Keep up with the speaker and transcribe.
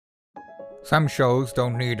Some shows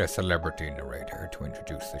don't need a celebrity narrator to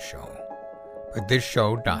introduce the show, but this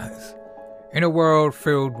show does. In a world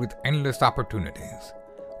filled with endless opportunities,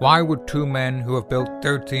 why would two men who have built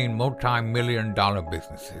 13 multi-million-dollar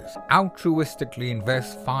businesses altruistically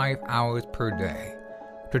invest 5 hours per day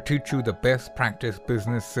to teach you the best practice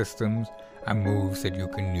business systems and moves that you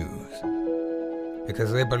can use?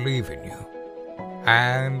 Because they believe in you,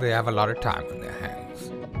 and they have a lot of time on their hands.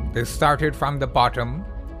 They started from the bottom,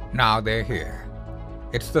 now they're here.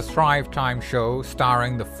 It's the Thrivetime show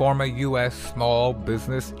starring the former U.S. Small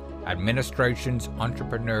Business Administration's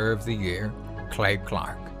Entrepreneur of the Year, Clay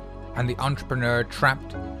Clark, and the entrepreneur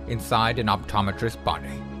trapped inside an optometrist's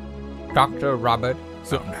body, Dr. Robert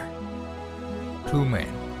Zillner. Two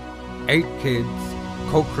men, 8 kids,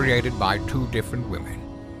 co-created by 2 different women,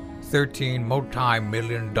 13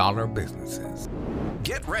 multi-million-dollar businesses.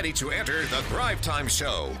 Get ready to enter the Thrivetime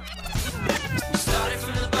Show. We started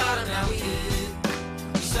from the bottom, now we here.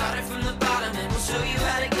 We started from the bottom and we'll show you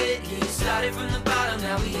how to get here. Started from the bottom,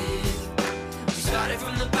 now we here. We started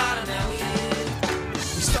from the bottom, now we here.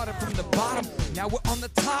 We started from the bottom, now we're on the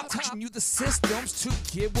top, teaching you the systems to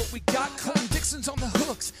get what we got. Colton Dixon's on the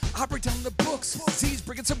hooks, I break down the books. Z's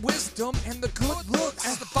bringing some wisdom and the good looks.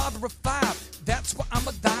 As the father of 5, that's why I'm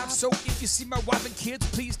a dive. So if you see my wife and kids,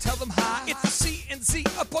 please tell them hi. It's the C&Z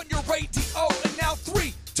up on your radio, and now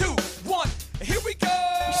 3, 2, 1, here we go.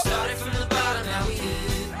 We started from the bottom, now we here.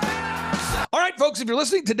 All right, folks, if you're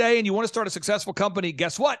listening today and you want to start a successful company,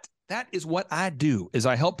 guess what? That is what I do, is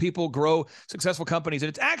I help people grow successful companies. And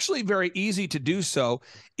it's actually very easy to do so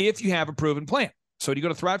if you have a proven plan. So you go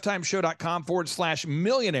to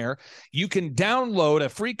thrivetimeshow.com/millionaire. You can download a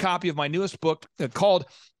free copy of my newest book called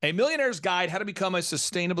A Millionaire's Guide, How to Become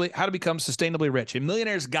Sustainably Rich. A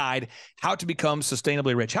Millionaire's Guide, How to Become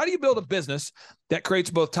Sustainably Rich. How do you build a business that creates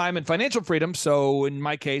both time and financial freedom? So in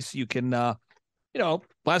my case, you can,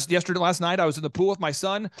 last night I was in the pool with my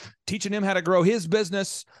son, teaching him how to grow his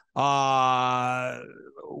business.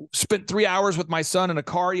 Spent 3 hours with my son in a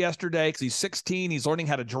car yesterday because he's 16. He's learning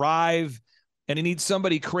how to drive. And he needs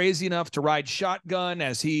somebody crazy enough to ride shotgun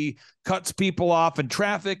as he cuts people off in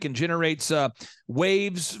traffic and generates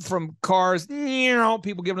waves from cars.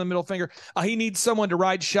 People giving him the middle finger. He needs someone to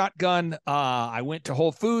ride shotgun. I went to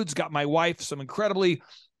Whole Foods, got my wife some incredibly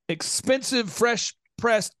expensive, fresh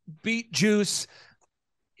pressed beet juice.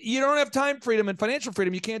 You don't have time freedom and financial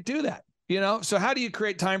freedom. You can't do that. So how do you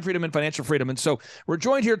create time freedom and financial freedom? And so we're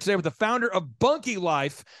joined here today with the founder of Bunky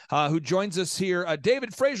Life, who joins us here.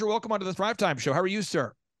 David Frazier, welcome onto the Thrivetime Show. How are you,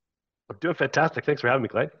 sir? I'm doing fantastic. Thanks for having me,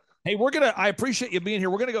 Clay. Hey, I appreciate you being here.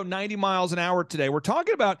 We're going to go 90 miles an hour today. We're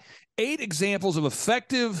talking about 8 examples of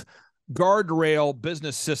effective guardrail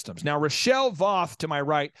business systems. Now, Rochelle Voth, to my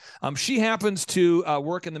right, she happens to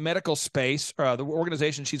work in the medical space. The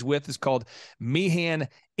organization she's with is called Meehan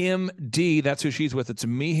MD. That's who she's with. It's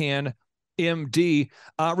Meehan MD.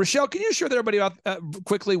 Rochelle, can you share with everybody about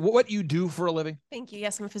quickly what you do for a living? Thank you.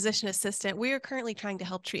 Yes, I'm a physician assistant. We are currently trying to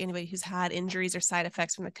help treat anybody who's had injuries or side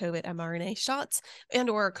effects from the COVID mRNA shots and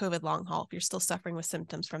or COVID long haul. If you're still suffering with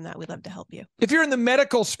symptoms from that, we'd love to help you. If you're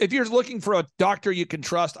if you're looking for a doctor you can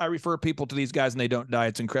trust, I refer people to these guys and they don't die.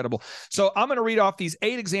 It's incredible. So I'm going to read off these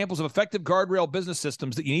 8 examples of effective guardrail business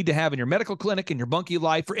systems that you need to have in your medical clinic, in your Bunky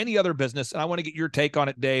Life, or any other business. And I want to get your take on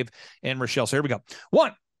it, Dave and Rochelle. So here we go.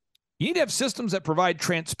 1. You need to have systems that provide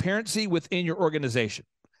transparency within your organization.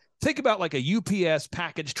 Think about like a UPS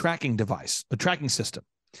package tracking device, a tracking system.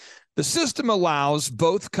 The system allows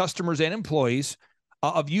both customers and employees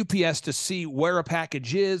of UPS to see where a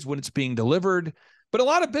package is, when it's being delivered. But a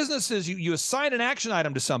lot of businesses, you assign an action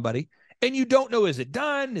item to somebody and you don't know, is it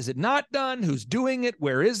done? Is it not done? Who's doing it?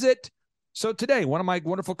 Where is it? So today, one of my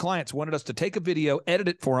wonderful clients wanted us to take a video, edit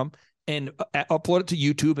it for him, and upload it to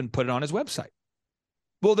YouTube and put it on his website.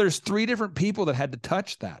 Well, there's 3 different people that had to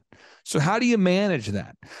touch that. So how do you manage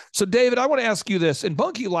that? So David, I want to ask you this. In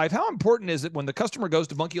Bunky Life, how important is it when the customer goes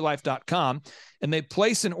to bunkylife.com and they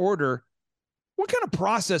place an order? What kind of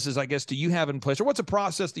processes, I guess, do you have in place? Or what's a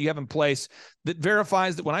process that you have in place that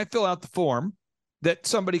verifies that when I fill out the form, that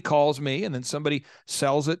somebody calls me and then somebody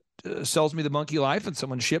sells me the Bunky Life and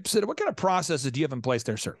someone ships it? What kind of processes do you have in place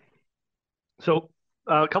there, sir? So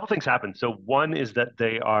a couple things happen. So one is that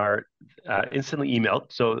they are instantly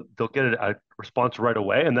emailed. So they'll get a response right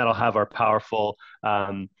away, and that'll have our powerful,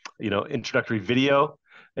 introductory video.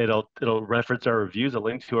 It'll reference our reviews, a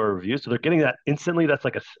link to our reviews. So they're getting that instantly. That's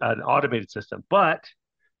like an automated system. But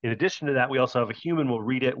in addition to that, we also have a human will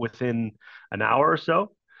read it within an hour or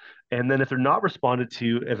so. And then if they're not responded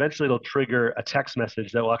to, eventually it'll trigger a text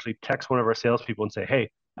message that will actually text one of our salespeople and say, hey,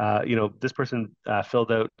 this person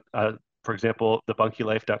filled out for example, the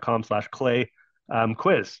bunkylife.com/clay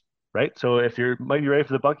quiz, right? So if you might be ready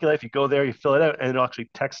for the Bunky Life, you go there, you fill it out, and it'll actually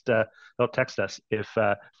they'll text us if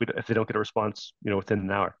they don't get a response, within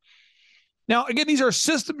an hour. Now, again, these are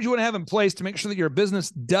systems you want to have in place to make sure that your business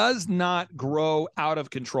does not grow out of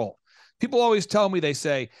control. People always tell me, they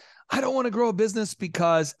say, I don't want to grow a business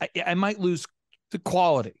because I might lose the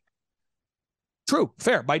quality. True,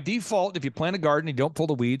 fair. By default, if you plant a garden and you don't pull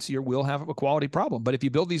the weeds, you will have a quality problem. But if you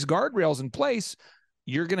build these guardrails in place,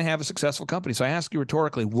 you're going to have a successful company. So I ask you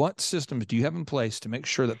rhetorically, what systems do you have in place to make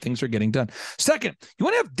sure that things are getting done? Second, you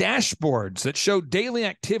want to have dashboards that show daily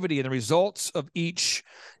activity and the results of each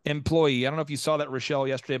employee. I don't know if you saw that, Rochelle,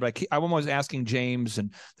 yesterday, but I was asking James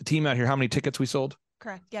and the team out here how many tickets we sold.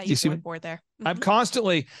 Correct. Yeah, you see my board there. I'm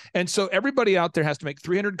constantly, and so everybody out there has to make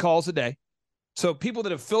 300 calls a day. So people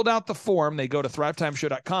that have filled out the form, they go to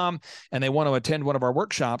thrivetimeshow.com and they want to attend one of our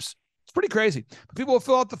workshops. It's pretty crazy. But people will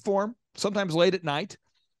fill out the form, sometimes late at night,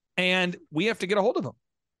 and we have to get a hold of them.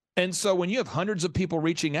 And so when you have hundreds of people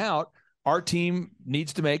reaching out, our team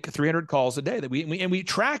needs to make 300 calls a day that we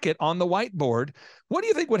track it on the whiteboard. What do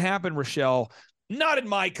you think would happen, Rochelle? Not in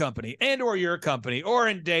my company and or your company or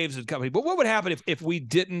in Dave's company, but what would happen if we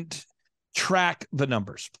didn't track the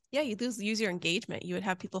numbers? Yeah, you'd lose user engagement. You would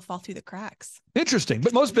have people fall through the cracks. Interesting.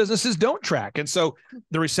 But most businesses don't track. And so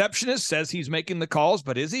the receptionist says he's making the calls,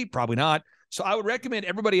 but is he? Probably not. So I would recommend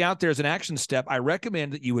everybody out there as an action step, I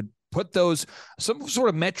recommend that you would put some sort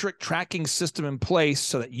of metric tracking system in place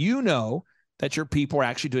so that you know that your people are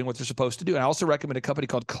actually doing what they're supposed to do. And I also recommend a company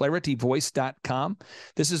called clarityvoice.com.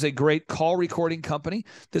 This is a great call recording company.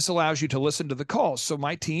 This allows you to listen to the calls. So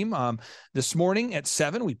my team, this morning at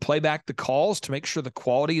 7, we play back the calls to make sure the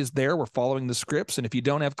quality is there. We're following the scripts. And if you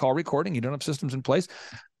don't have call recording, you don't have systems in place,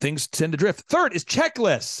 things tend to drift. Third is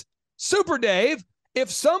checklists. Super Dave.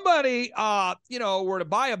 If somebody, were to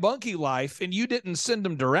buy a Bunky Life and you didn't send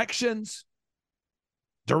them directions,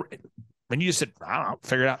 and you just said, I don't know,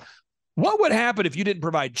 figure it out. What would happen if you didn't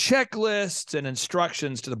provide checklists and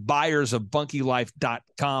instructions to the buyers of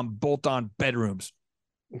bunkylife.com bolt-on bedrooms?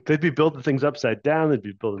 They'd be building things upside down. They'd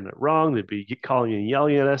be building it wrong. They'd be calling and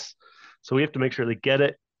yelling at us. So we have to make sure they get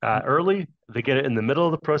it early, they get it in the middle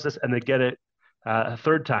of the process, and they get it a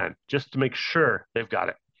third time just to make sure they've got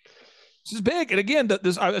it. This is big. And again,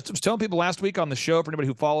 I was telling people last week on the show, for anybody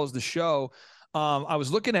who follows the show, I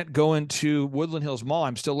was looking at going to Woodland Hills Mall.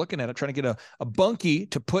 I'm still looking at it, trying to get a bunkie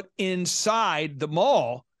to put inside the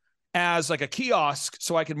mall as like a kiosk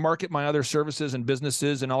so I can market my other services and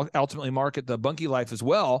businesses and ultimately market the Bunky Life as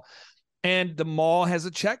well. And the mall has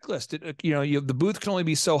a checklist. The booth can only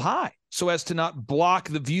be so high so as to not block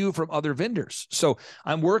the view from other vendors. So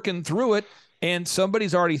I'm working through it. And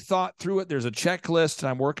somebody's already thought through it. There's a checklist, and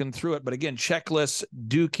I'm working through it. But again, checklists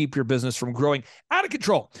do keep your business from growing out of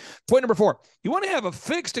control. Point number 4, you want to have a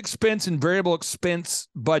fixed expense and variable expense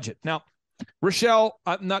budget. Now, Rochelle,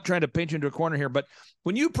 I'm not trying to paint you into a corner here, but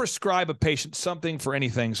when you prescribe a patient something for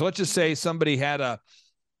anything, so let's just say somebody had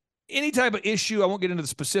any type of issue, I won't get into the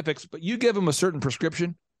specifics, but you give them a certain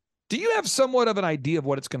prescription. Do you have somewhat of an idea of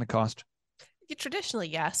what it's going to cost? Traditionally,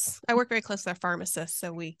 yes. I work very close with our pharmacists,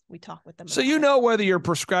 so we talk with them. So you know whether you're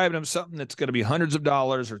prescribing them something that's going to be hundreds of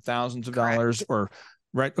dollars or thousands of dollars, or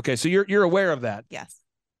right? Okay, so you're aware of that. Yes.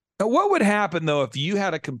 Now, what would happen though if you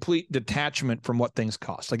had a complete detachment from what things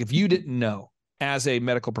cost? Like if you didn't know as a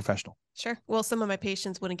medical professional? Sure. Well, some of my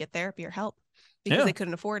patients wouldn't get therapy or help because they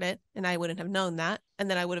couldn't afford it, and I wouldn't have known that. And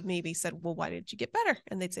then I would have maybe said, well, why did you get better?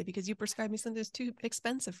 And they'd say, because you prescribed me something that's too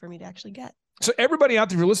expensive for me to actually get. So everybody out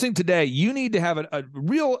there, if you're listening today, you need to have a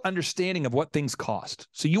real understanding of what things cost.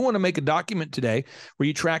 So you want to make a document today where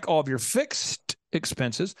you track all of your fixed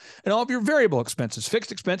expenses and all of your variable expenses.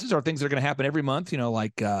 Fixed expenses are things that are going to happen every month,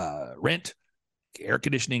 like rent, air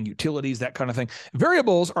conditioning, utilities, that kind of thing.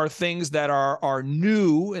 Variables are things that are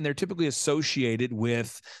new, and they're typically associated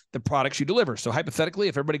with the products you deliver. So hypothetically,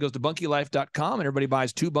 if everybody goes to bunkylife.com and everybody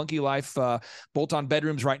buys 2 Bunky Life bolt-on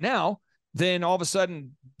bedrooms right now, then all of a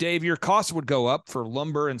sudden, Dave, your costs would go up for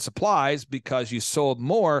lumber and supplies because you sold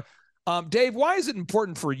more. Dave, why is it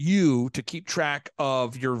important for you to keep track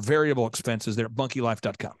of your variable expenses there at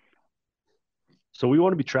bunkylife.com? So we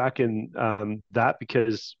want to be tracking that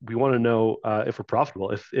because we want to know if we're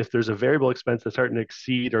profitable. If there's a variable expense that's starting to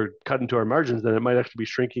exceed or cut into our margins, then it might actually be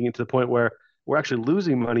shrinking into the point where we're actually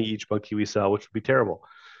losing money each bunkie we sell, which would be terrible.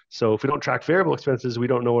 So if we don't track variable expenses, we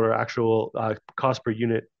don't know what our actual cost per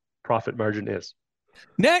unit profit margin is.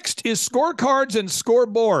 Next is scorecards and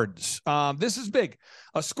scoreboards. This is big.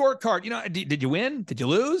 A scorecard, did you win? Did you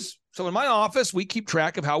lose? So in my office, we keep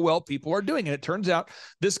track of how well people are doing. And it turns out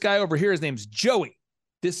this guy over here, his name's Joey.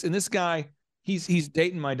 This guy He's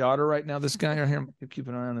dating my daughter right now. This guy right here, keep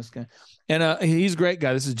an eye on this guy. And he's a great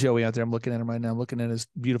guy. This is Joey out there. I'm looking at him right now. I'm looking at his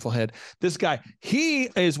beautiful head. This guy, he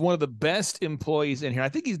is one of the best employees in here. I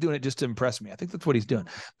think he's doing it just to impress me. I think that's what he's doing.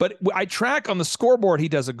 But I track on the scoreboard. He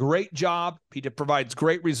does a great job. He provides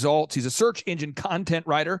great results. He's a search engine content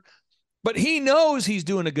writer. But he knows he's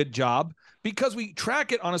doing a good job because we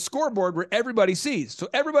track it on a scoreboard where everybody sees. So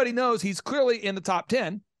everybody knows he's clearly in the top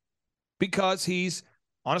 10 because he's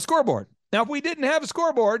on a scoreboard. Now, if we didn't have a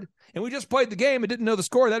scoreboard and we just played the game and didn't know the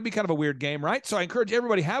score, that'd be kind of a weird game, right? So I encourage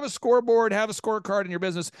everybody, have a scoreboard, have a scorecard in your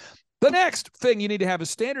business. The next thing you need to have is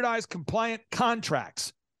standardized compliant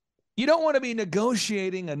contracts. You don't want to be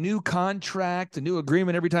negotiating a new contract, a new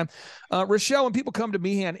agreement every time. Rochelle, when people come to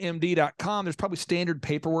meehanmd.com, there's probably standard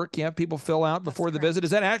paperwork you have people fill out before the visit.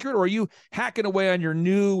 Is that accurate? Or are you hacking away on your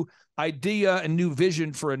new idea and new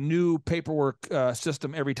vision for a new paperwork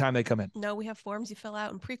system every time they come in? No, we have forms you fill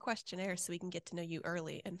out and pre-questionnaires so we can get to know you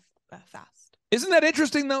early and fast. Isn't that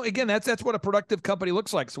interesting, though? Again, that's what a productive company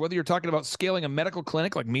looks like. So whether you're talking about scaling a medical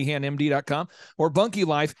clinic like meehanmd.com or Bunky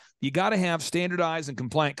Life, you got to have standardized and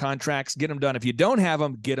compliant contracts. Get them done. If you don't have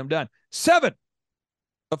them, get them done. 7,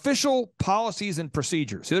 official policies and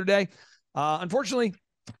procedures. The other day, unfortunately,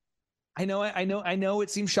 I know it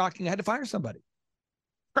seems shocking. I had to fire somebody.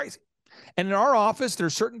 Crazy. And in our office,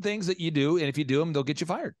 there's certain things that you do, and if you do them, they'll get you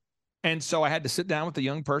fired. And so I had to sit down with the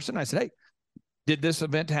young person. I said, hey, did this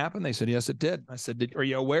event happen? They said, yes, it did. I said, are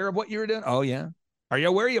you aware of what you were doing? Oh, yeah. Are you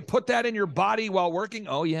aware you put that in your body while working?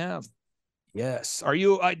 Oh, yeah. Yes. Are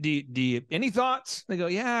you, do you, any thoughts? They go,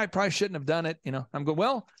 yeah, I probably shouldn't have done it. I'm going,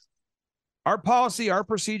 well, our policy, our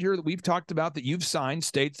procedure that we've talked about that you've signed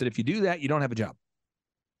states that if you do that, you don't have a job.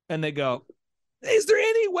 And they go, is there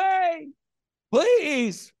any way?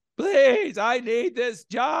 Please, I need this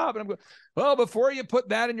job. And I'm going, well, before you put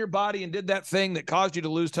that in your body and did that thing that caused you to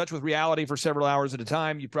lose touch with reality for several hours at a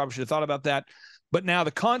time, you probably should have thought about that. But now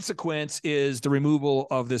the consequence is the removal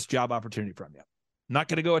of this job opportunity from you. I'm not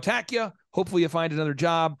going to go attack you. Hopefully you find another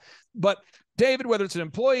job. But David, whether it's an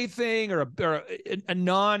employee thing or a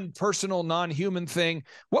non-personal, non-human thing,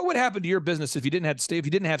 what would happen to your business if you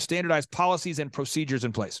didn't have standardized policies and procedures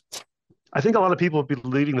in place? I think a lot of people would be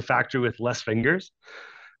leaving the factory with less fingers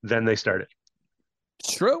than they started.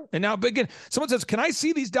 It's true. And now, again, someone says, can I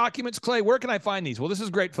see these documents, Clay? Where can I find these? Well, this is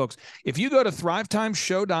great, folks. If you go to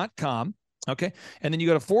thrivetimeshow.com, okay, and then you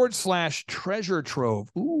go to /treasure trove.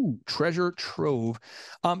 Ooh, treasure trove.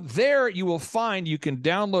 There you will find you can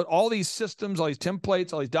download all these systems, all these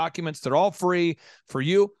templates, all these documents. They're all free for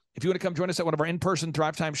you. If you want to come join us at one of our in-person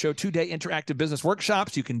Thrivetime Show 2-day interactive business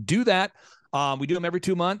workshops, you can do that. We do them every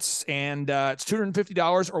 2 months, and it's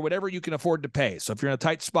 $250 or whatever you can afford to pay. So if you're in a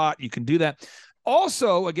tight spot, you can do that.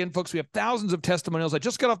 Also, again, folks, we have thousands of testimonials. I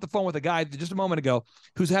just got off the phone with a guy just a moment ago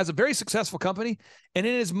who has a very successful company, and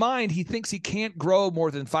in his mind, he thinks he can't grow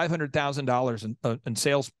more than $500,000 in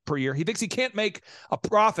sales per year. He thinks he can't make a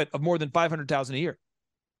profit of more than $500,000 a year.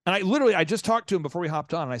 And I just talked to him before we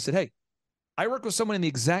hopped on, and I said, hey, I work with someone in the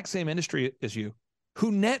exact same industry as you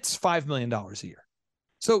who nets $5 million a year.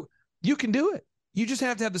 So you can do it. You just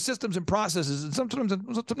have to have the systems and processes. And sometimes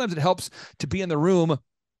it helps to be in the room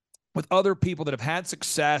with other people that have had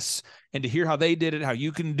success and to hear how they did it, how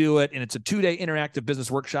you can do it. And it's a 2-day interactive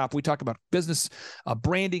business workshop. We talk about business,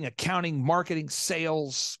 branding, accounting, marketing,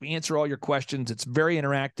 sales. We answer all your questions. It's very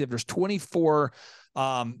interactive. There's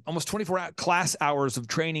almost 24 class hours of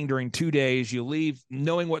training during 2 days. You leave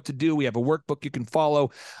knowing what to do. We have a workbook you can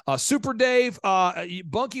follow. Super Dave,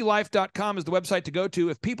 bunkylife.com is the website to go to.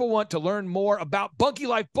 If people want to learn more about Bunky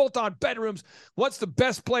Life bolt-on bedrooms, what's the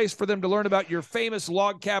best place for them to learn about your famous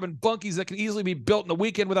log cabin bunkies that can easily be built in a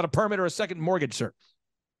weekend without a permit or a second mortgage, sir?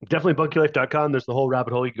 Definitely bunkylife.com. There's the whole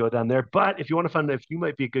rabbit hole. You can go down there. But if you want to find out if you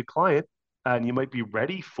might be a good client, and you might be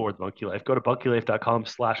ready for the Bunky Life, go to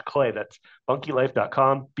bunkylife.com/clay. That's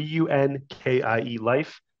bunkylife.com, BUNKIE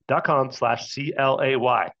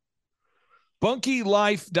life.com/CLAY.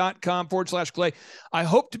 bunkylife.com/clay. I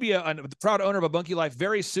hope to be a proud owner of a Bunky Life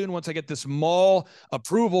very soon once I get this mall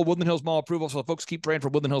approval, Woodland Hills Mall approval. So folks, keep praying for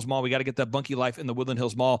Woodland Hills Mall. We got to get that Bunky Life in the Woodland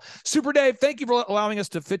Hills Mall. Super Dave, thank you for allowing us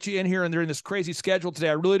to fit you in here and during this crazy schedule today.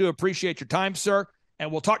 I really do appreciate your time, sir.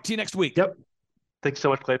 And we'll talk to you next week. Yep. Thanks so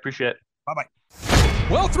much, Clay. Appreciate it. Bye-bye.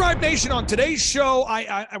 Well, Thrive Nation, on today's show,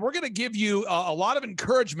 we're going to give you a lot of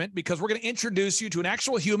encouragement because we're going to introduce you to an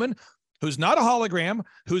actual human who's not a hologram,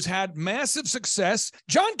 who's had massive success.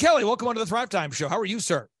 John Kelly, welcome onto the Thrive Time Show. How are you,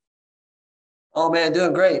 sir? Oh, man,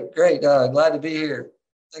 doing great. Glad to be here.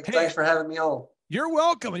 Thanks for having me on. You're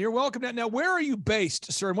welcome, and you're welcome. Now, where are you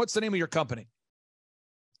based, sir, and what's the name of your company?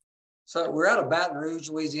 So we're out of Baton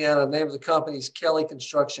Rouge, Louisiana. The name of the company is Kelly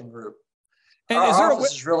Construction Group. And Our is there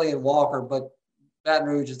office is really in Walker, but Baton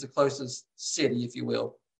Rouge is the closest city, if you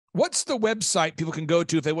will. what's the website people can go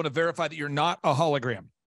to if they want to verify that you're not a hologram?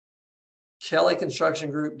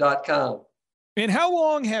 KellyConstructionGroup.com. And how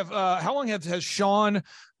long has Sean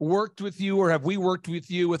worked with you, or have we worked with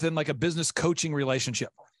you within like a business coaching relationship?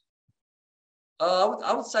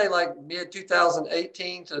 I would say like mid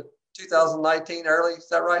 2018 to 2019 early. Is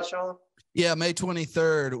that right, Sean? Yeah, May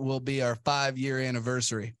 23rd will be our 5-year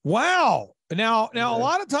anniversary. Wow. Now, a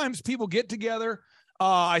lot of times people get together.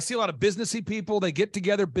 I see a lot of businessy people. They get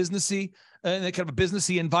together businessy, and they kind of a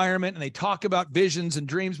businessy environment, and they talk about visions and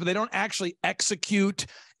dreams, but they don't actually execute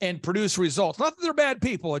and produce results. Not that they're bad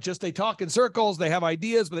people. It's just they talk in circles. They have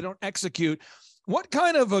ideas, but they don't execute. What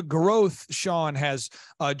kind of a growth, Sean, has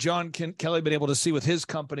John Kelly been able to see with his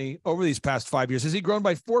company over these past 5 years? Has he grown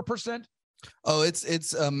by 4%? Oh,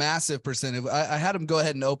 it's a massive percentage. I had him go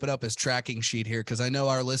ahead and open up his tracking sheet here because I know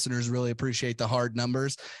our listeners really appreciate the hard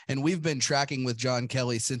numbers. And we've been tracking with John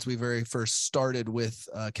Kelly since we very first started with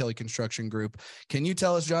Kelly Construction Group. Can you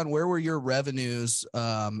tell us, John, where were your revenues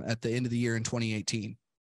at the end of the year in 2018?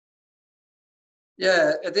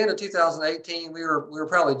 Yeah, at the end of 2018, we were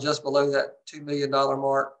probably just below that $2 million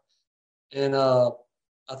mark. And I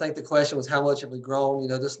think the question was, how much have we grown?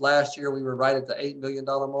 This last year we were right at the $8 million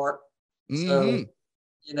mark. So,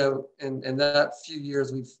 in that few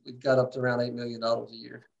years, we've got up to around $8 million a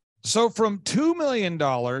year. So from $2 million to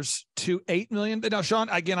 $8 million. Now, Sean,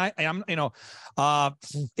 again, I am,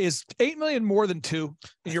 is $8 million more than two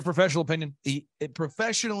in your professional opinion?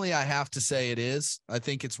 Professionally, I have to say it is. I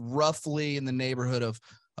think it's roughly in the neighborhood of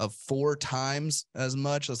 4 times as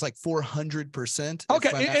much. It's like 400%.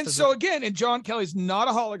 Okay. And so again, and John Kelly's not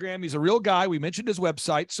a hologram. He's a real guy. We mentioned his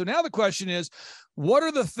website. So now the question is, what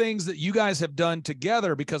are the things that you guys have done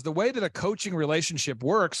together? Because the way that a coaching relationship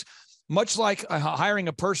works, much like hiring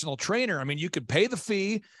a personal trainer, I mean, you could pay the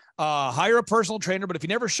fee, hire a personal trainer, but if you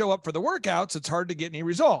never show up for the workouts, it's hard to get any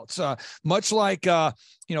results. Much like,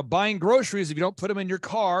 buying groceries, if you don't put them in your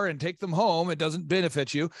car and take them home, it doesn't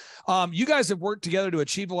benefit you. You guys have worked together to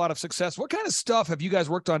achieve a lot of success. What kind of stuff have you guys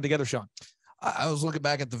worked on together, Sean? I was looking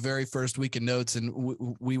back at the very first week in notes, and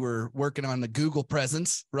we were working on the Google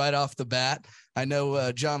presence right off the bat. I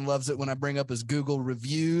know John loves it when I bring up his Google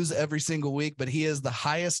reviews every single week, but he is the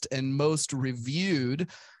highest and most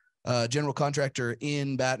reviewed general contractor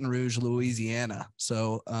in Baton Rouge, Louisiana.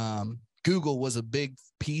 So Google was a big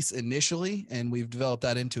piece initially, and we've developed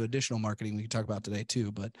that into additional marketing we can talk about today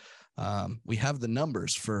too. But we have the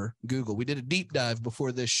numbers for Google. We did a deep dive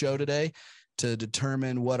before this show today to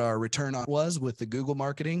determine what our return on was with the Google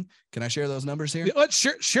marketing. Can I share those numbers here? Let's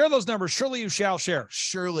share those numbers. Surely you shall share.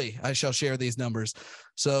 Surely I shall share these numbers.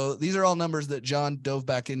 So these are all numbers that John dove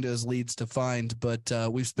back into his leads to find, but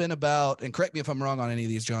we've spent about, and correct me if I'm wrong on any of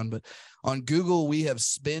these, John, but on Google, we have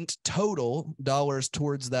spent total dollars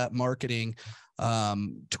towards that marketing,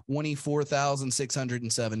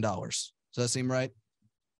 $24,607. Does that seem right?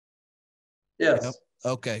 Yes. Yep.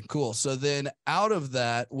 Okay, cool. So then out of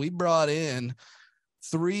that, we brought in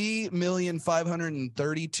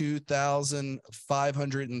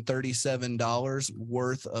 $3,532,537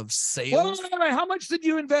 worth of sales. Wait. How much did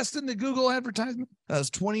you invest in the Google advertisement? That was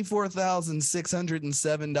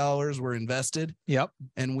 $24,607 were invested. Yep.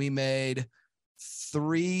 And we made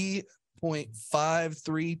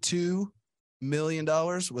 $3.532 million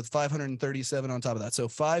with 537 on top of that. So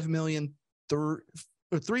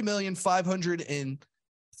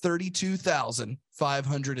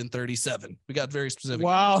 $3,532,537. We got very specific.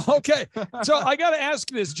 Wow. Okay. So I got to ask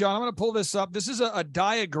this, John. I'm going to pull this up. This is a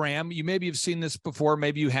diagram. You maybe have seen this before.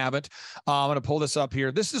 Maybe you haven't. I'm going to pull this up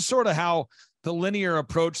here. This is sort of how the linear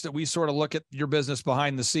approach that we sort of look at your business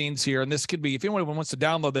behind the scenes here. And this could be, if anyone wants to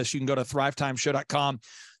download this, you can go to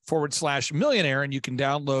thrivetimeshow.com/millionaire, and you can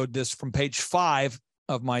download this from page 5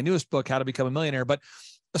 of my newest book, How to Become a Millionaire. But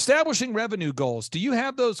establishing revenue goals. Do you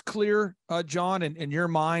have those clear, John, in your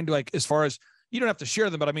mind? Like, as far as, you don't have to share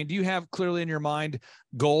them, but I mean, do you have clearly in your mind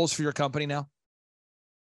goals for your company now?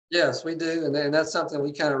 Yes, we do. And that's something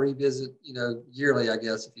we kind of revisit, yearly, I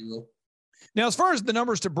guess, if you will. Now, as far as the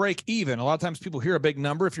numbers to break even, a lot of times people hear a big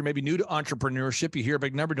number. If you're maybe new to entrepreneurship, you hear a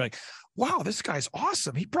big number, you're like, wow, this guy's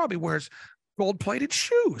awesome. He probably wears gold-plated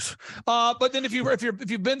shoes. But then if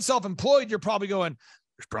you've been self-employed, you're probably going,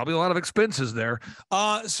 there's probably a lot of expenses there.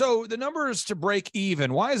 So the numbers to break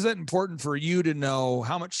even, why is that important for you to know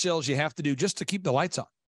how much sales you have to do just to keep the lights on?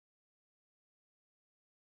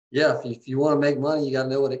 Yeah, if you want to make money, you got to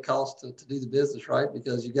know what it costs to do the business, right?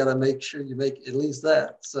 Because you got to make sure you make at least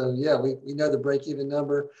that. So yeah, we know the break even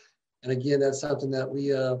number. And again, that's something that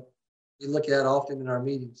we look at often in our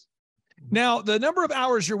meetings. Now, the number of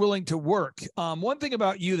hours you're willing to work. One thing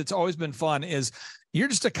about you that's always been fun is you're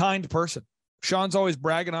just a kind person. Sean's always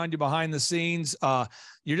bragging on you behind the scenes.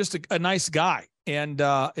 You're just a nice guy. And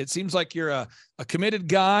it seems like you're a committed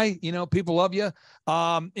guy. You know, people love you.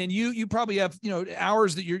 And you probably have,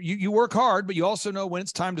 hours that you work hard, but you also know when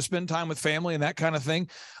it's time to spend time with family and that kind of thing.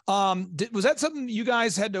 Was that something you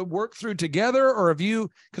guys had to work through together, or have you,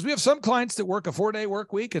 because we have some clients that work a 4-day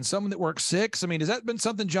work week and some that work 6. I mean, has that been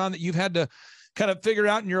something, John, that you've had to kind of figure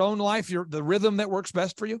out in your own life, the rhythm that works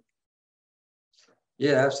best for you?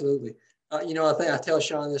 Yeah, absolutely. I think I tell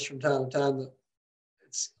Sean this from time to time, that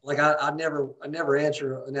it's like I never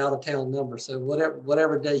answer an out of town number. So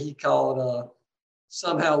whatever day he called,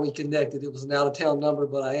 somehow we connected. It was an out of town number,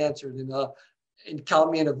 but I answered, and it caught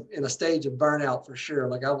me in a stage of burnout for sure.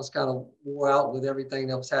 Like I was kind of wore out with everything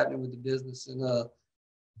that was happening with the business, and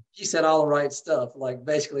he said all the right stuff. Like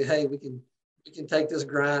basically, hey, we can take this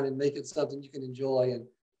grind and make it something you can enjoy,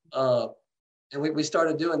 and we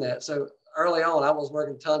started doing that. So early on, I was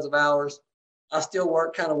working tons of hours. I still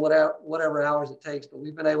work kind of whatever hours it takes, but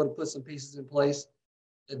we've been able to put some pieces in place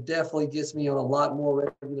that definitely gets me on a lot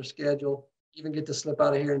more regular schedule, even get to slip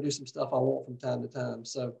out of here and do some stuff I want from time to time.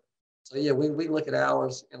 So yeah, we look at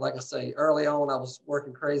hours. And like I say, early on, I was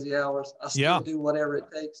working crazy hours. I still do whatever it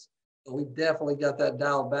takes, but we definitely got that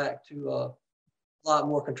dialed back to a lot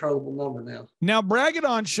more controllable number now. Now, brag it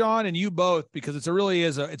on Sean and you both, because it's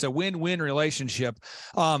a win-win relationship.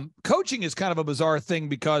 Coaching is kind of a bizarre thing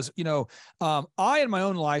because, I, in my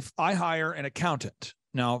own life, I hire an accountant.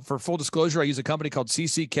 Now, for full disclosure, I use a company called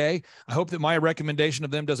CCK. I hope that my recommendation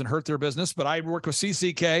of them doesn't hurt their business, but I work with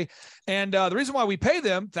CCK. And the reason why we pay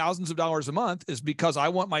them thousands of dollars a month is because I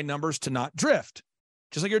want my numbers to not drift.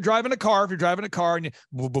 Just like you're driving a car, if you're driving a car and you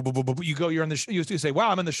say, wow,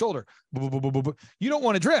 I'm in the shoulder. You don't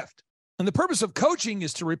want to drift. And the purpose of coaching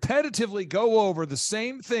is to repetitively go over the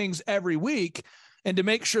same things every week and to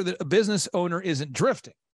make sure that a business owner isn't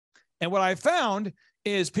drifting. And what I found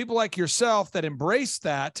is people like yourself that embrace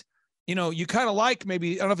that, you kind of like,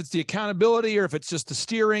 maybe, I don't know if it's the accountability or if it's just the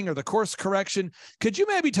steering or the course correction. Could you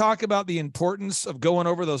maybe talk about the importance of going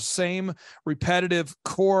over those same repetitive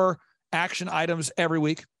core action items every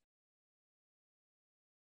week?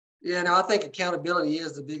 Yeah, no, I think accountability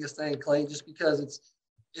is the biggest thing, Clay, just because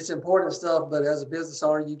it's important stuff, but as a business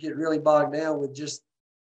owner, you get really bogged down with just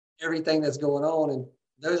everything that's going on. And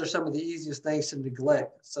those are some of the easiest things to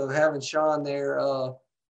neglect. So having Sean there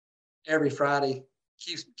every Friday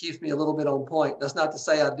keeps me a little bit on point. That's not to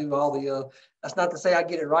say I do that's not to say I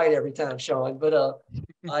get it right every time, Sean, but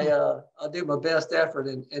I do my best effort,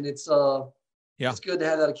 and it's it's good to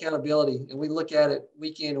have that accountability, and we look at it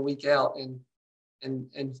week in and week out. And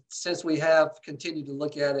since we have continued to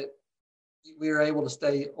look at it, we are able to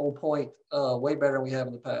stay on point way better than we have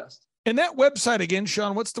in the past. And that website again,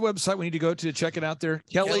 Sean, what's the website we need to go to check it out there?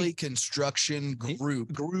 Kelly Construction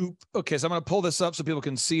Group. Okay, so I'm going to pull this up so people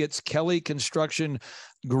can see. It's Kelly Construction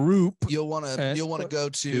Group. You'll want to go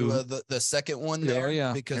to the second one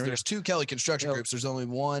there, because there's 2 Kelly Construction Groups. There's only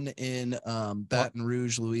one in Baton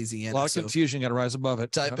Rouge, Louisiana. A lot of confusion. Got to rise above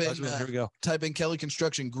it. Type in here we go. Type in Kelly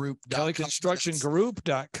Construction Group.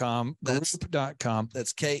 KellyConstructionGroup.com. Group.com.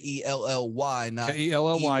 That's KELLY, not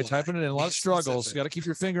KELLY. Typing it in. A lot of struggles. Got to keep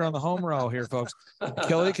your finger on the home row here, folks.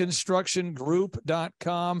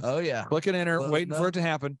 KellyConstructionGroup.com. Oh yeah. Click and enter. Waiting for it to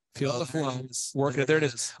happen. Feel the flow. Working it. There it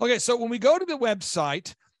is. Okay, so when we go to the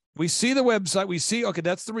website, we see the website. We see, okay,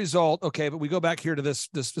 that's the result. Okay, but we go back here to this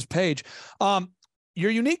page. Your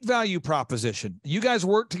unique value proposition. You guys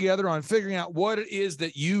work together on figuring out what it is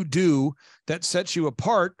that you do that sets you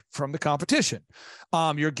apart from the competition.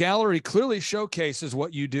 Your gallery clearly showcases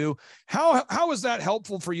what you do. How is that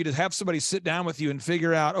helpful for you to have somebody sit down with you and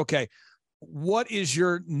figure out, okay, what is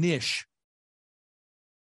your niche?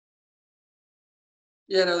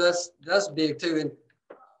 Yeah, no, that's big too. And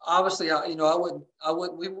obviously, I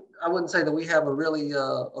wouldn't say that we have a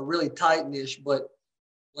really tight niche, but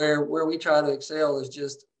where we try to excel is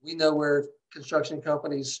just, we know where construction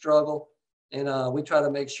companies struggle, and we try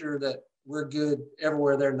to make sure that we're good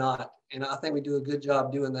everywhere they're not. And I think we do a good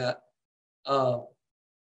job doing that.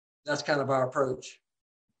 That's kind of our approach.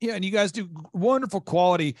 Yeah, and you guys do wonderful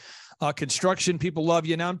quality construction. People love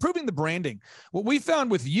you. Now, improving the branding. What we found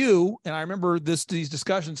with you, and I remember these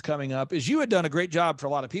discussions coming up, is you had done a great job for a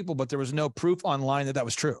lot of people, but there was no proof online that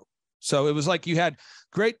was true. So it was like you had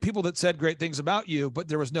great people that said great things about you,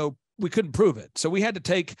 but we couldn't prove it. So we had to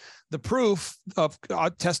take the proof of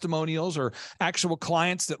testimonials or actual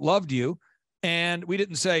clients that loved you. And we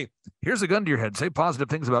didn't say, here's a gun to your head, say positive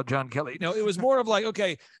things about John Kelly. No, it was more of like,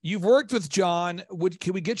 okay, you've worked with John.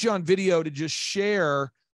 Can we get you on video to just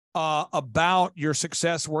share about your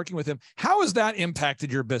success working with him. How has that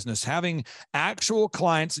impacted your business? Having actual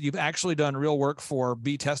clients that you've actually done real work for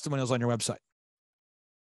be testimonials on your website?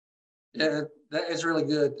 Yeah, that is really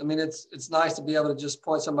good. I mean, it's nice to be able to just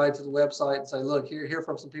point somebody to the website and say, look, hear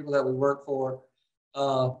from some people that we work for.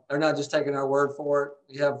 They're not just taking our word for it.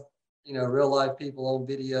 We have, real life people on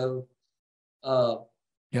video,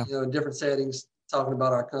 in different settings talking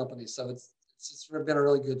about our company. So it's been a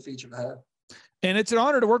really good feature to have. And it's an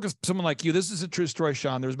honor to work with someone like you. This is a true story,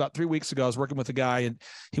 Sean. There was about 3 weeks ago, I was working with a guy and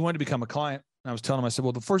he wanted to become a client. And I was telling him, I said,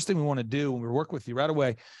 well, the first thing we want to do when we work with you right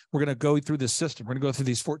away, we're going to go through this system. We're going to go through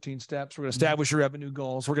these 14 steps. We're going to establish your revenue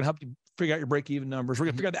goals. We're going to help you figure out your break-even numbers. We're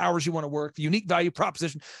going to figure out the hours you want to work, the unique value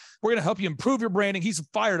proposition. We're going to help you improve your branding. He's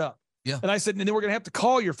fired up. Yeah. And I said, and then we're going to have to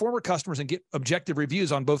call your former customers and get objective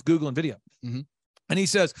reviews on both Google and video. Mm-hmm. And he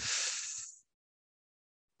says,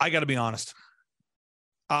 I got to be honest.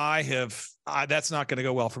 That's not going to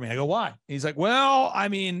go well for me. I go, why? He's like, well, I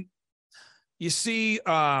mean, you see,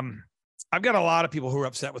 I've got a lot of people who are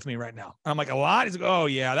upset with me right now. I'm like, a lot? He's like, oh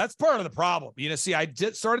yeah, that's part of the problem. See, I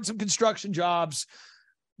started some construction jobs,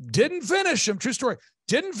 didn't finish them. True story.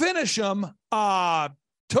 Didn't finish them.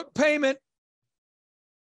 Took payment.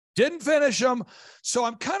 Didn't finish them. So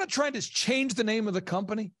I'm kind of trying to change the name of the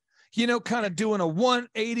company. Kind of doing a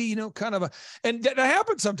 180, and that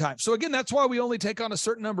happens sometimes. So again, that's why we only take on a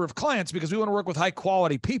certain number of clients, because we want to work with high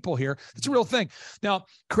quality people here. It's a real thing. Now,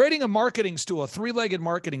 creating a marketing stool, a three-legged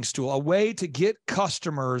marketing stool, a way to get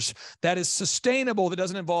customers that is sustainable, that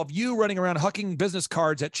doesn't involve you running around hucking business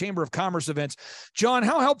cards at Chamber of Commerce events. John,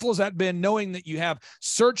 how helpful has that been, knowing that you have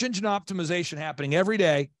search engine optimization happening every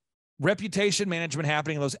day, reputation management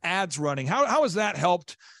happening, and those ads running? How has that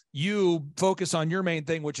helped you focus on your main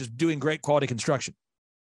thing, which is doing great quality construction?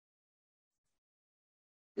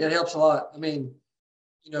 Yeah, it helps a lot. I mean,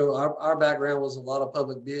 our background was a lot of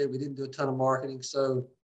public bid. We didn't do a ton of marketing. So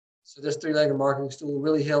this three-legged marketing stool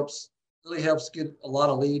really helps get a lot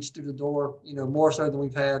of leads through the door, more so than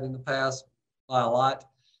we've had in the past by a lot.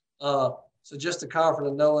 So just the comfort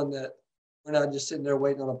of knowing that we're not just sitting there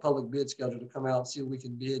waiting on a public bid schedule to come out and see what we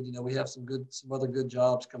can bid. We have some other good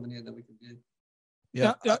jobs coming in that we can bid.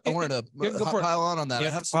 Yeah, I wanted to pile on that. I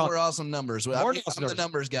have some more awesome numbers. I'm the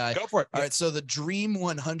numbers guy. Go for it. All right, so the Dream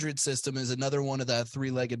 100 system is another one of that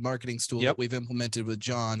three-legged marketing stool that we've implemented with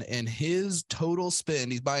John. And his total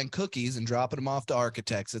spend, he's buying cookies and dropping them off to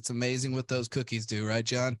architects. It's amazing what those cookies do, right,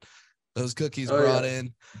 John? Those cookies brought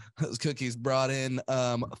in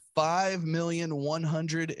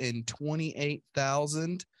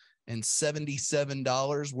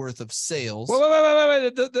 $5,128,077 worth of sales. Wait.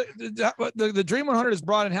 The Dream 100 is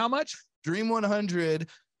brought in how much? Dream 100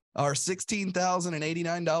 are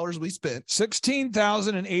 $16,089 we spent.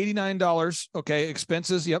 $16,089. Okay,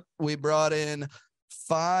 expenses. Yep. We brought in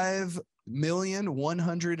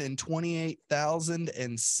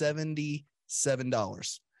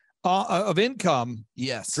 $5,128,077 of income.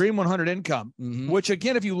 Yes. Dream 100 income, which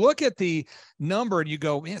again, if you look at the number and you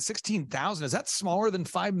go, man, 16,000, is that smaller than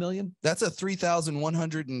 5 million? That's a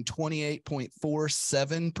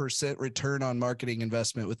 3,128.47% return on marketing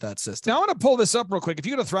investment with that system. Now I want to pull this up real quick. If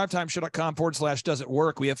you go to thrivetimeshow.com/does it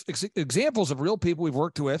work, we have examples of real people we've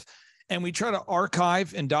worked with. And we try to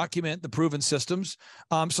archive and document the proven systems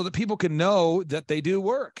so that people can know that they do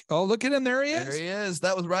work. Oh, look at him. There he is. There he is.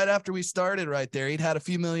 That was right after we started right there. He'd had a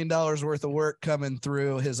few $1 million worth of work coming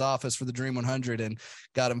through his office for the Dream 100 and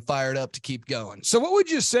got him fired up to keep going. So what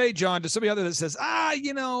would you say, John, to somebody out there that says,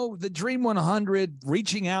 the Dream 100,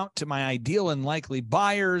 reaching out to my ideal and likely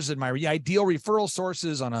buyers and my ideal referral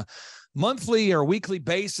sources on a monthly or weekly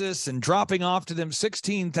basis and dropping off to them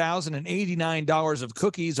 $16,089 of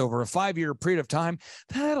cookies over a 5-year period of time,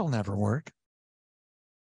 that'll never work.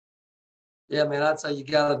 Yeah, man, I'd say you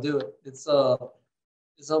got to do it. It's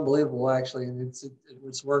unbelievable, actually. And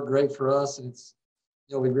it's worked great for us. And it's,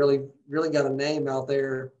 we really got a name out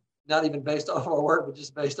there, not even based off our work, but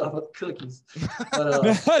just based off of the cookies.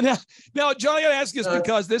 But, now, John, I got to ask you this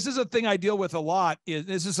because this is a thing I deal with a lot.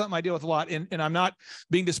 This is something I deal with a lot, and I'm not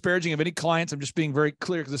being disparaging of any clients. I'm just being very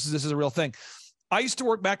clear because this is a real thing. I used to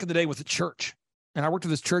work back in the day with a church, and I worked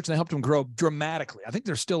with this church, and I helped them grow dramatically. I think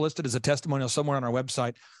they're still listed as a testimonial somewhere on our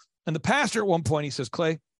website. And the pastor at one point, he says,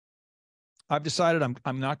 Clay, I've decided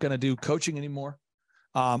I'm not going to do coaching anymore.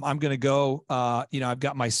 I'm going to go, I've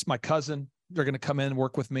got my cousin. They're going to come in and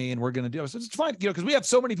work with me, and we're going to do it. So it's fine, because we have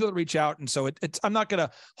so many people that reach out. And so I'm not going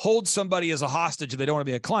to hold somebody as a hostage if they don't want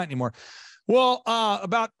to be a client anymore. Well,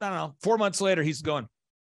 about, 4 months later, he's going,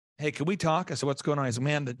 hey, can we talk? I said, what's going on? He said,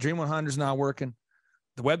 man, the Dream 100 is not working.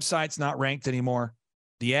 The website's not ranked anymore.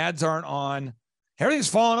 The ads aren't on. everything's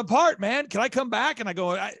falling apart, man. Can I come back? And I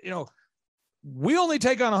go, we only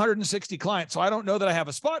take on 160 clients. So I don't know that I have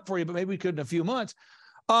a spot for you, but maybe we could in a few months.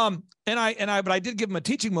 But I did give him a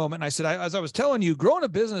teaching moment. And I said, as I was telling you, growing a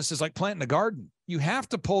business is like planting a garden. You have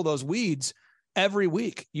to pull those weeds every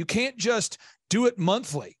week. You can't just do it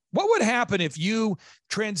monthly. What would happen if you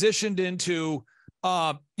transitioned into,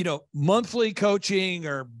 monthly coaching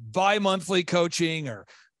or bi-monthly coaching or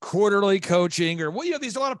quarterly coaching, or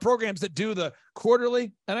there's a lot of programs that do the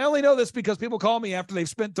quarterly. And I only know this because people call me after they've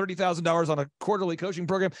spent $30,000 on a quarterly coaching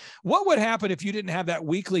program. What would happen if you didn't have that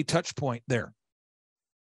weekly touch point there?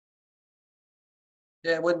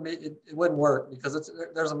 Yeah, it wouldn't work because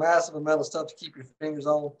there's a massive amount of stuff to keep your fingers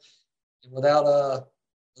on. And without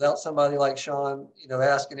somebody like Sean,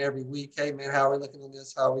 asking every week, hey man, how are we looking on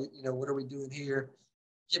this? How are we, what are we doing here?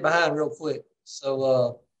 Get behind real quick.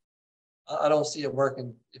 So I don't see it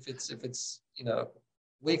working if it's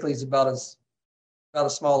weekly is about as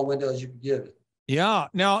small a window as you could give it. Yeah.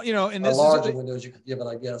 Now, and this larger windows you could give it,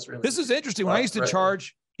 I guess. Really, this is interesting. When I used to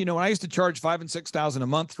charge, when I used to charge $5,000 and $6,000 a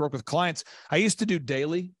month to work with clients, I used to do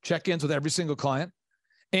daily check-ins with every single client.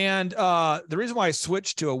 And the reason why I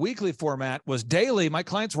switched to a weekly format was daily. My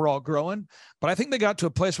clients were all growing, but I think they got to a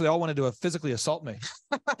place where they all wanted to physically assault me.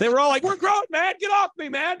 They were all like, we're growing, man. Get off me,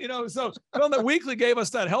 man. So the weekly gave us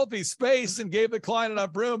that healthy space and gave the client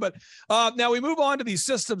enough room. But now we move on to these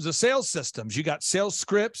systems, the sales systems. You got sales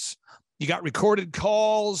scripts. You got recorded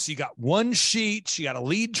calls, you got one sheet, you got a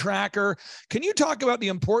lead tracker. Can you talk about the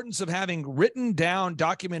importance of having written down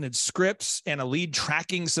documented scripts and a lead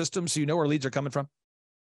tracking system so you know where leads are coming from?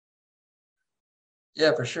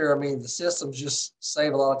 Yeah, for sure. I mean, the systems just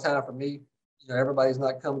save a lot of time for me. Everybody's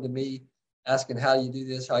not coming to me asking how you do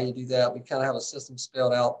this, how you do that. We kind of have a system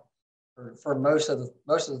spelled out for most of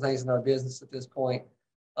the things in our business at this point.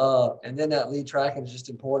 And then that lead tracking is just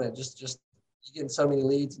important. Just you're getting so many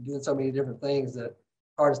leads and doing so many different things that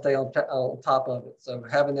it's hard to stay on top of it. So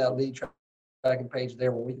having that lead tracking page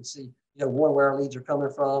there where we can see, one, where our leads are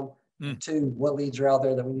coming from, two, what leads are out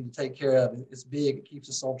there that we need to take care of. It's big. It keeps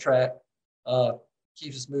us on track,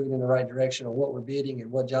 keeps us moving in the right direction of what we're bidding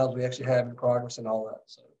and what jobs we actually have in progress and all that.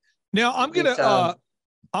 So now I'm going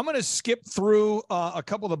to skip through a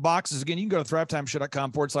couple of the boxes. Again, you can go to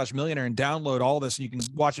thrivetimeshow.com/millionaire and download all this, and you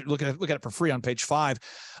can watch it, look at it for free on page 5.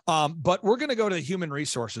 But we're going to go to the human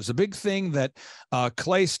resources. A big thing that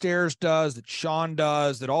Clay Stairs does, that Sean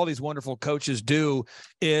does, that all these wonderful coaches do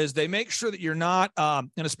is they make sure that you're not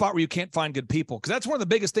in a spot where you can't find good people. Because that's one of the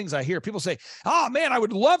biggest things I hear. People say, oh, man, I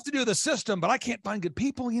would love to do the system, but I can't find good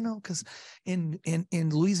people, because in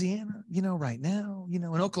Louisiana, right now, in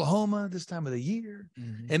Oklahoma this time of the year,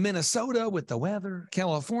 in Minnesota with the weather,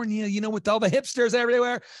 California, with all the hipsters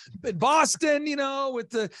everywhere, in Boston, with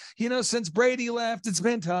the, since Brady left, it's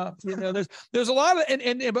been tough. There's a lot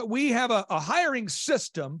of, but we have a hiring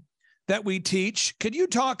system that we teach. Could you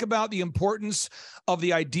talk about the importance of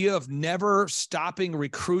the idea of never stopping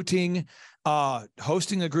recruiting,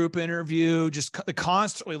 hosting a group interview, just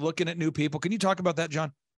constantly looking at new people? Can you talk about that,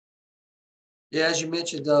 John? Yeah, as you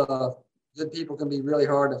mentioned, good people can be really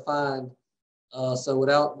hard to find. So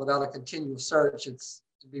without a continuous search, it'd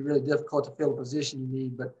be really difficult to fill a position you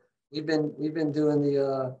need. But we've been doing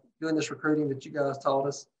this recruiting that you guys taught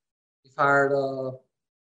us. We've hired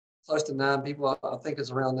close to 9 people. I think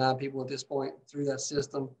it's around 9 people at this point through that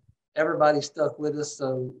system. Everybody's stuck with us,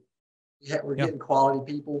 so we're getting quality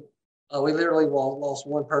people. We literally lost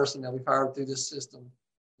one person that we've hired through this system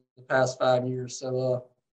in the past 5 years. So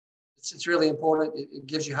it's really important. It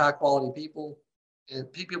gives you high quality people and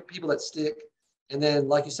people that stick. And then,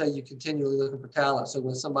 like you say, you continually looking for talent. So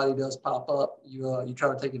when somebody does pop up, you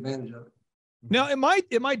try to take advantage of it. Now, in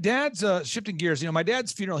my dad's shifting gears, my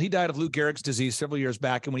dad's funeral, he died of Lou Gehrig's disease several years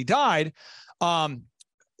back. And when he died,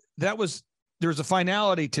 there was a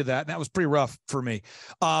finality to that. And that was pretty rough for me.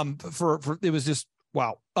 It was just,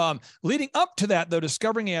 wow. Leading up to that, though,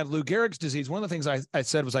 discovering he had Lou Gehrig's disease, one of the things I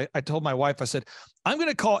said was I told my wife, I said, I'm going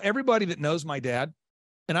to call everybody that knows my dad,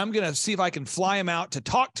 and I'm going to see if I can fly him out to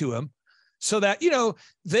talk to him so that,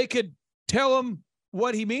 they could tell him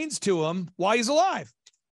what he means to him while he's alive.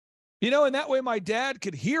 And that way my dad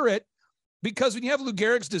could hear it, because when you have Lou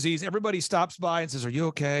Gehrig's disease, everybody stops by and says, are you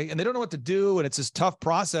okay? And they don't know what to do. And it's this tough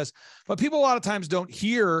process, but people a lot of times don't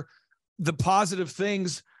hear the positive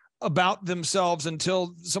things about themselves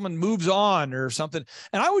until someone moves on or something.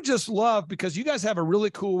 And I would just love, because you guys have a really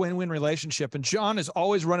cool win-win relationship, and John is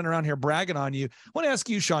always running around here bragging on you. I want to ask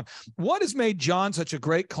you, Sean, what has made John such a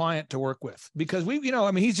great client to work with? Because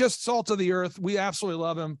he's just salt of the earth. We absolutely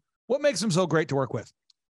love him. What makes him so great to work with?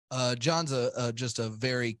 John's just a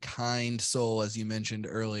very kind soul, as you mentioned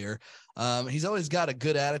earlier. He's always got a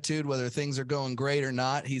good attitude, whether things are going great or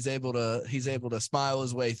not. He's able to smile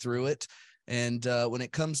his way through it. And when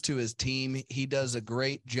it comes to his team, he does a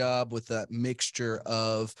great job with that mixture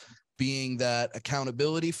of being that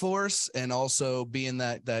accountability force and also being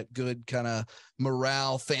that good kind of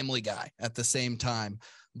morale family guy at the same time.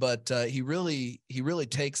 But he really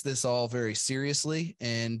takes this all very seriously.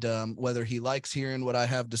 And whether he likes hearing what I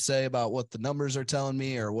have to say about what the numbers are telling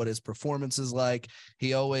me or what his performance is like,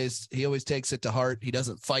 he always takes it to heart. He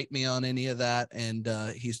doesn't fight me on any of that. And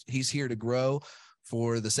he's here to grow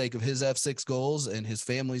for the sake of his F6 goals and his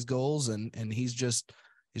family's goals. And he's just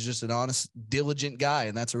an honest, diligent guy.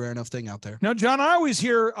 And that's a rare enough thing out there. Now, John, I always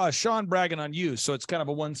hear Sean bragging on you. So it's kind of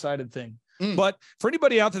a one-sided thing. But for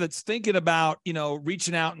anybody out there that's thinking about,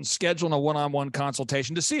 reaching out and scheduling a one-on-one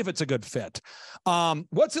consultation to see if it's a good fit,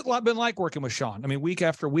 what's it been like working with Sean? I mean, week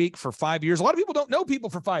after week for 5 years. A lot of people don't know people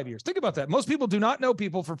for 5 years. Think about that. Most people do not know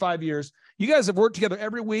people for 5 years. You guys have worked together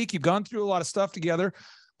every week. You've gone through a lot of stuff together.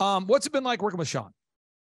 What's it been like working with Sean?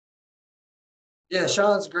 Yeah,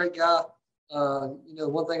 Sean's a great guy.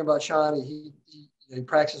 One thing about Sean, he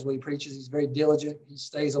practices what he preaches. He's very diligent. He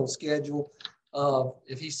stays on schedule.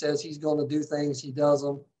 If he says he's going to do things, he does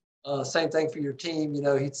them. Same thing for your team.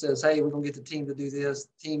 He says, hey, we're going to get the team to do this.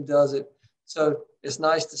 The team does it. So it's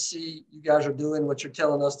nice to see you guys are doing what you're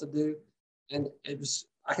telling us to do. And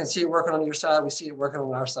I can see it working on your side. We see it working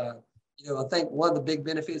on our side. I think one of the big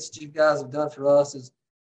benefits that you guys have done for us is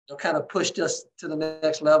kind of pushed us to the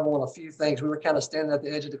next level on a few things. We were kind of standing at the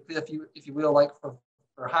edge of the cliff, if you will, like for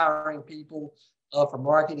hiring people, for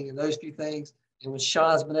marketing and those few things. And when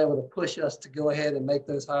Sean's been able to push us to go ahead and make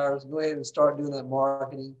those hires, go ahead and start doing that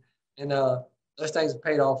marketing, and those things have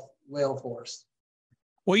paid off well for us.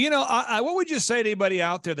 Well, what would you say to anybody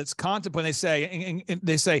out there that's contemplating?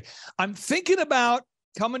 They say, I'm thinking about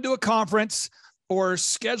coming to a conference or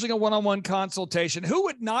scheduling a one-on-one consultation. Who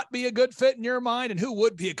would not be a good fit in your mind, and who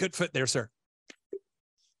would be a good fit there, sir?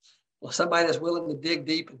 Well, somebody that's willing to dig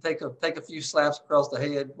deep and take a few slaps across the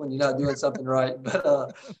head when you're not doing something right.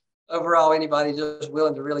 But overall, anybody just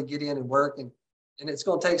willing to really get in and work. And it's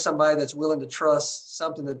going to take somebody that's willing to trust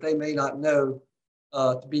something that they may not know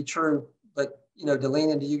to be true, but, to lean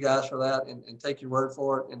into you guys for that and take your word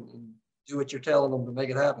for it and do what you're telling them to make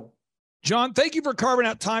it happen. John, thank you for carving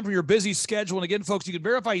out time from your busy schedule. And again, folks, you can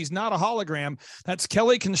verify he's not a hologram. That's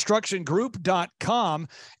kellyconstructiongroup.com.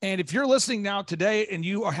 And if you're listening now today and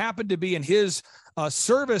you happen to be in his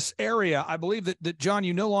service area, I believe that John,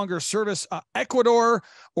 you no longer service Ecuador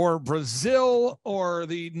or Brazil or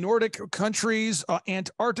the Nordic countries,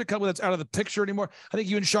 Antarctica, well, that's out of the picture anymore. I think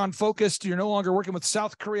you and Sean focused. You're no longer working with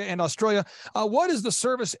South Korea and Australia. What is the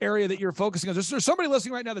service area that you're focusing on? There's somebody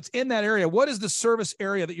listening right now that's in that area. What is the service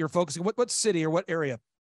area that you're focusing on? What city or what area?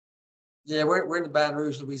 Yeah, we're in the Baton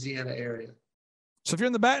Rouge, Louisiana area. So if you're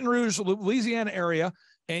in the Baton Rouge, Louisiana area,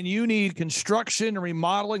 and you need construction and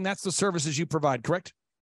remodeling, that's the services you provide, correct?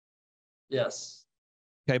 Yes.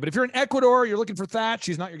 Okay, but if you're in Ecuador, you're looking for thatch,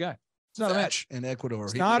 he's not your guy. It's not a match. In Ecuador.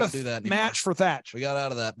 It's not a match for thatch. We got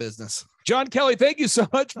out of that business. John Kelly, thank you so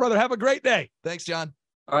much, brother. Have a great day. Thanks, John.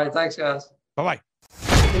 All right, thanks, guys. Bye-bye.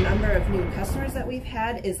 The number of new customers that we've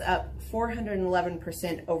had is up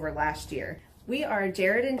 411% over last year. We are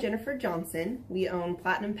Jared and Jennifer Johnson. We own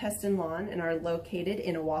Platinum Pest and Lawn and are located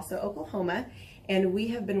in Owasso, Oklahoma. And we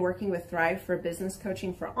have been working with Thrive for business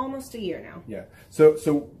coaching for almost a year now. Yeah.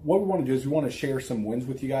 So what we want to do is we want to share some wins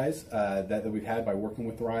with you guys that we've had by working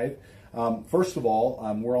with Thrive. First of all,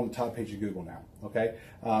 we're on the top page of Google now. Okay.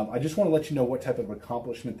 I just want to let you know what type of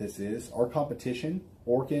accomplishment this is. Our competition,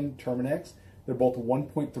 Orkin, Terminex, they're both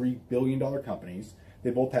 $1.3 billion companies.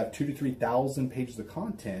 They both have 2,000 to 3,000 pages of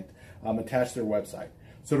content attached to their website.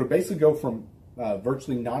 So to basically go from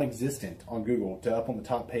virtually non-existent on Google to up on the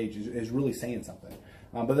top page is really saying something.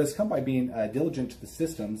 But that's come by being diligent to the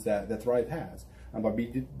systems that Thrive has,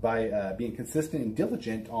 by being consistent and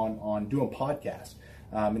diligent on doing podcasts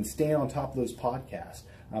and staying on top of those podcasts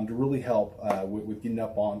to really help with getting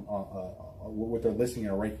up on with their listing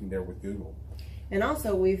and ranking there with Google. And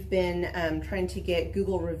also we've been trying to get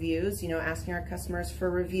Google reviews, asking our customers for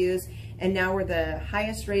reviews. And now we're the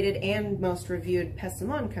highest rated and most reviewed pest and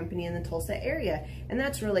lawn company in the Tulsa area. And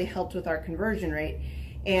that's really helped with our conversion rate.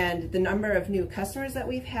 And the number of new customers that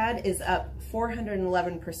we've had is up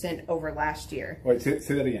 411% over last year. Wait, say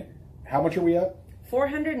that again. How much are we up?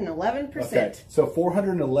 411%. Okay, so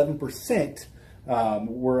 411%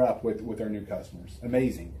 we're up with our new customers.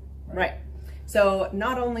 Amazing. Right. So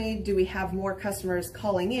not only do we have more customers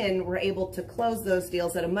calling in, we're able to close those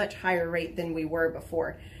deals at a much higher rate than we were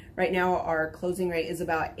before. right now our closing rate is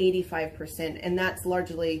about 85%, and that's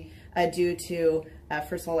largely due to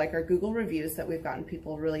first of all, like our Google reviews that we've gotten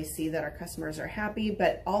people really see that our customers are happy,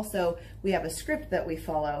 but also we have a script that we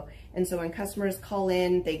follow. And so when customers call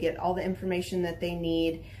in, they get all the information that they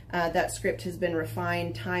need. That script has been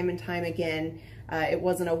refined time and time again. It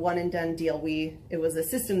wasn't a one and done deal. It was a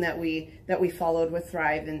system that we followed with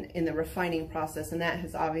Thrive in the refining process, and that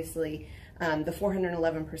has obviously the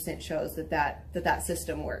 411% shows that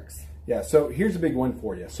system works. Yeah, so here's a big one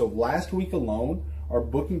for you. So last week alone, our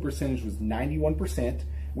booking percentage was 91%.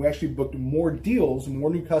 We actually booked more deals, more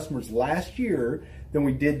new customers last year than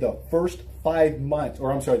we did the first 5 months,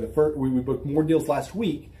 or I'm sorry, we booked more deals last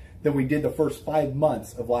week than we did the first 5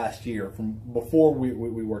 months of last year from before we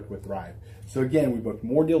worked with Thrive. So again, we booked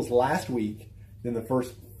more deals last week than the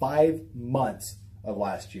first 5 months of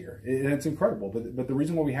last year. And it's incredible. But the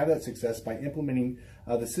reason why we have that success is by implementing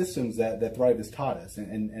the systems that Thrive has taught us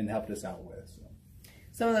and helped us out with. So.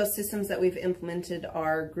 Some of those systems that we've implemented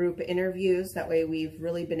are group interviews. That way we've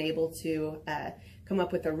really been able to come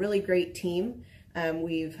up with a really great team.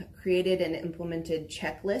 We've created and implemented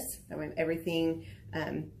checklists. That way everything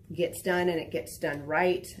gets done and it gets done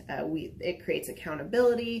right. It creates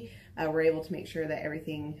accountability. We're able to make sure that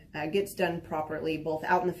everything gets done properly, both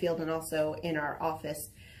out in the field and also in our office.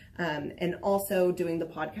 And also doing the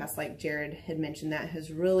podcast, like Jared had mentioned, that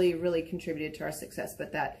has really, really contributed to our success.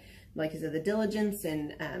 But that, like I said, the diligence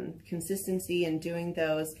and consistency in doing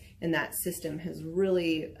those and that system has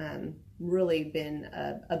really, really been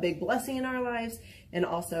a big blessing in our lives. And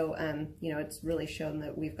also, you know, it's really shown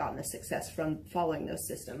that we've gotten the success from following those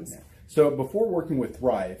systems. Yeah. So before working with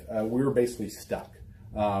Thrive, we were basically stuck.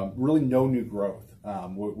 Really no new growth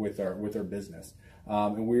with our business.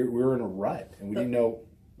 And we were in a rut and we didn't know.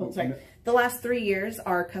 The last 3 years,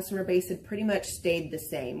 our customer base had pretty much stayed the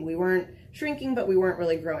same. We weren't shrinking, but we weren't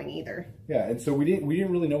really growing either. Yeah, and so we didn't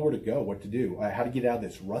really know where to go, what to do, how to get out of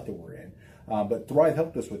this rut that we're in. But Thrive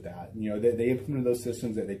helped us with that. You know, they implemented those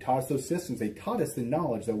systems. They taught us those systems. They taught us the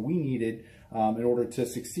knowledge that we needed in order to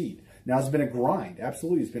succeed. Now it's been a grind.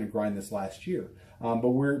 Absolutely, it's been a grind this last year. But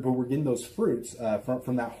we're getting those fruits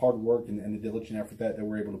from that hard work and the diligent effort that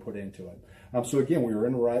we're able to put into it. So again, we were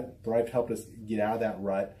in a rut. Thrive helped us get out of that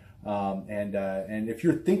rut. And if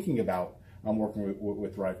you're thinking about working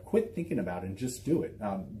with Thrive, quit thinking about it and just do it.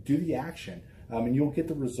 Do the action, and you'll get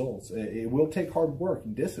the results. It will take hard work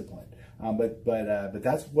and discipline, but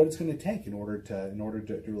that's what it's going to take in order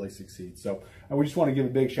to really succeed. So we just want to give a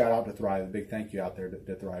big shout out to Thrive, a big thank you out there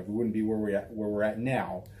to Thrive. We wouldn't be where we're at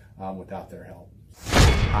now without their help.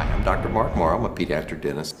 Hi, I'm Dr. Mark Moore. I'm a pediatric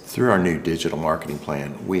dentist. Through our new digital marketing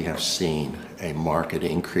plan, we have seen a marked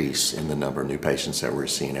increase in the number of new patients that we're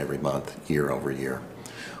seeing every month, year over year.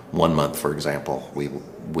 1 month, for example, we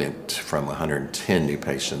went from 110 new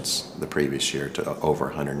patients the previous year to over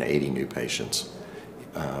 180 new patients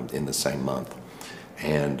in the same month.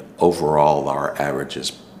 And overall, our average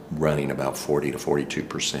is running about 40 to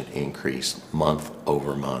 42% increase month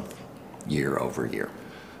over month, year over year.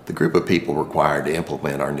 The group of people required to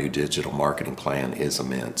implement our new digital marketing plan is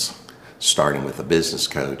immense, starting with a business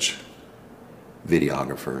coach,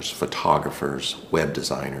 videographers, photographers, web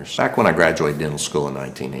designers. Back when I graduated dental school in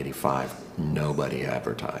 1985, nobody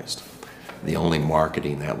advertised. The only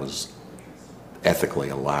marketing that was ethically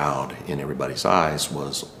allowed in everybody's eyes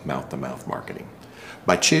was mouth-to-mouth marketing.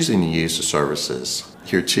 By choosing to use the services,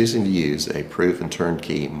 you're choosing to use a proven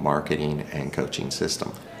turnkey marketing and coaching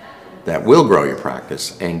system that will grow your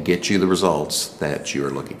practice and get you the results that you're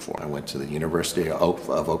looking for. I went to the University of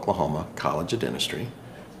Oklahoma College of Dentistry,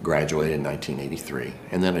 graduated in 1983,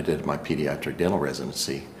 and then I did my pediatric dental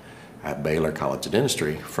residency at Baylor College of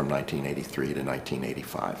Dentistry from 1983 to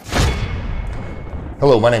 1985.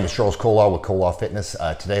 Hello, my name is Charles Colaw with Colaw Fitness.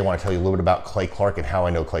 Today I want to tell you a little bit about Clay Clark and how I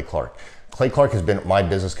know Clay Clark. Clay Clark has been my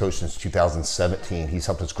business coach since 2017. He's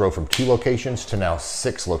helped us grow from 2 locations to now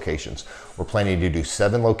 6 locations. We're planning to do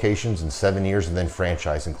 7 locations in 7 years and then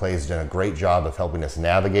franchise. And Clay has done a great job of helping us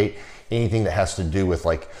navigate anything that has to do with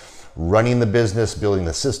like running the business, building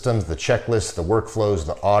the systems, the checklists, the workflows,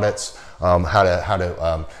 the audits, how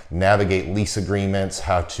to navigate lease agreements,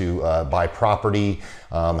 how to buy property,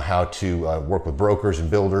 how to work with brokers and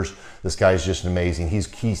builders. This guy is just amazing.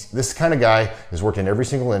 He's this kind of guy has worked in every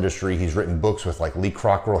single industry. He's written books with like Lee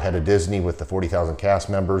Cockrell, head of Disney, with the 40,000 cast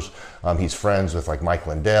members. He's friends with like Mike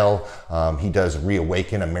Lindell. He does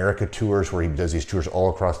Reawaken America tours where he does these tours all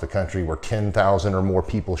across the country where 10,000 or more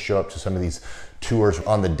people show up to some of these tours.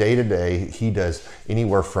 On the day-to-day, he does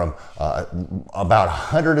anywhere from about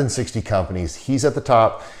 160 companies. He's at the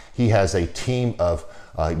top. He has a team of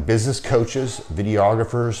business coaches,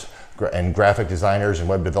 videographers, and graphic designers and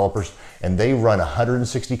web developers, and they run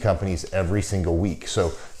 160 companies every single week. So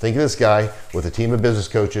think of this guy with a team of business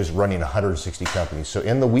coaches running 160 companies. So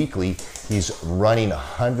in the weekly, he's running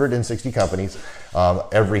 160 companies.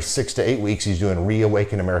 Every 6 to 8 weeks, he's doing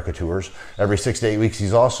Reawaken America tours. Every 6 to 8 weeks,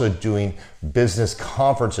 he's also doing business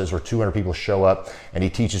conferences where 200 people show up, and he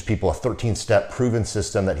teaches people a 13-step proven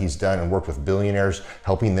system that he's done and worked with billionaires,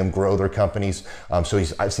 helping them grow their companies. I've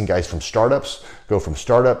seen guys from startups go from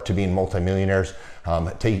startup to being multimillionaires,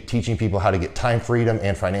 teaching people how to get time freedom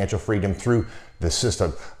and financial freedom through the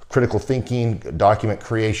system. Critical thinking, document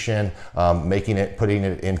creation, putting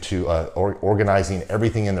it into organizing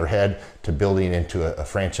everything in their head to building into a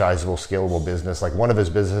franchisable, scalable business. Like one of his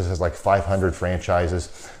businesses has like 500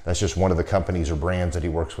 franchises. That's just one of the companies or brands that he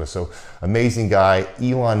works with. So amazing guy,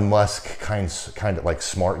 Elon Musk kind of like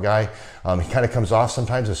smart guy. He kind of comes off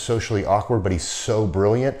sometimes as socially awkward, but he's so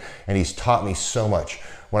brilliant and he's taught me so much.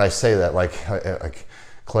 When I say that, like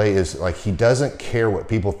Clay is like, he doesn't care what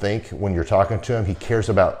people think when you're talking to him. He cares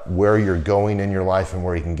about where you're going in your life and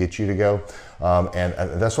where he can get you to go.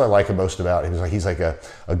 And that's what I like him most about him. He's like a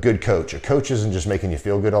good coach. A coach isn't just making you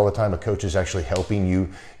feel good all the time. A coach is actually helping you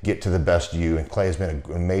get to the best you. And Clay has been an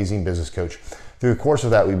amazing business coach. Through the course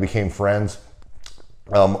of that, we became friends.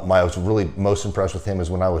 I was really most impressed with him is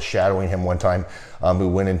when I was shadowing him one time. We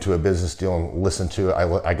went into a business deal and listened to it.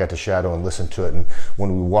 I got to shadow and listen to it. And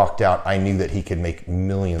when we walked out, I knew that he could make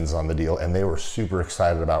millions on the deal. And they were super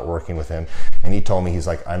excited about working with him. And he told me, he's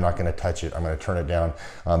like, I'm not going to touch it. I'm going to turn it down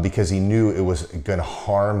because he knew it was going to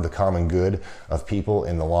harm the common good of people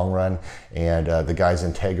in the long run. And the guy's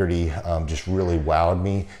integrity just really wowed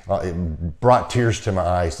me. It brought tears to my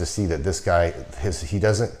eyes to see that this guy,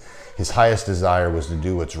 his highest desire was to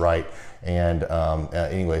do what's right. And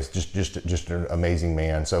anyways, just an amazing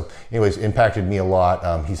man. So anyways, impacted me a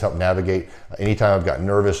lot. He's helped navigate anytime I've got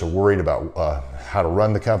nervous or worried about how to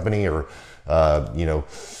run the company or,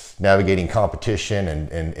 navigating competition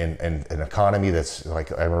and an economy that's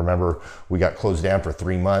like, I remember we got closed down for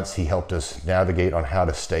 3 months. He helped us navigate on how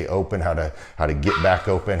to stay open, how to get back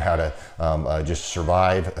open, how to just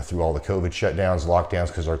survive through all the COVID shutdowns, lockdowns,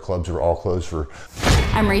 because our clubs were all closed for.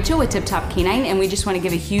 I'm Rachel with Tip Top Canine, and we just want to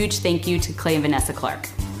give a huge thank you to Clay and Vanessa Clark.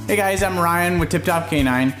 Hey guys, I'm Ryan with Tip Top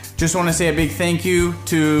Canine. Just want to say a big thank you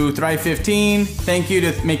to Thrive 15. Thank you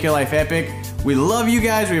to Make Your Life Epic. We love you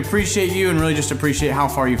guys, we appreciate you, and really just appreciate how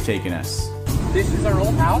far you've taken us. This is our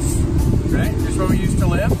old house, right? This is where we used to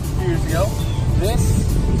live a few years ago. This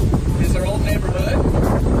is our old neighborhood.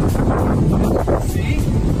 As you can see,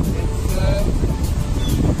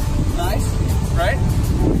 it's nice, right?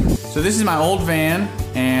 So this is my old van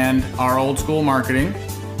and our old school marketing,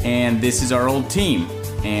 and this is our old team.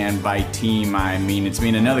 And by team, I mean it's me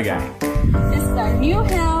and another guy. This is our new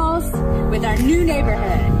house with our new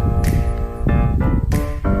neighborhood.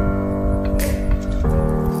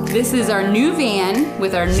 This is our new van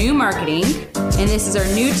with our new marketing, and this is our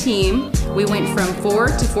new team. We went from 4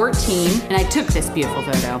 to 14, and I took this beautiful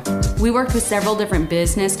photo. We worked with several different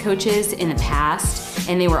business coaches in the past,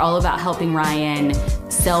 and they were all about helping Ryan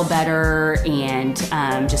sell better and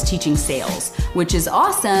just teaching sales, which is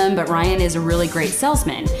awesome, but Ryan is a really great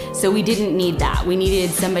salesman. So we didn't need that. We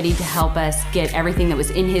needed somebody to help us get everything that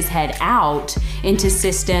was in his head out into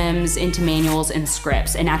systems, into manuals and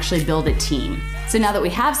scripts, and actually build a team. So now that we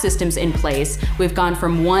have systems in place, we've gone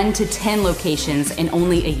from 1 to 10 locations in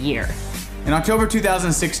only a year. In October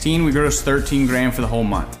 2016, we grossed 13 grand for the whole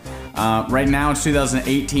month. Right now it's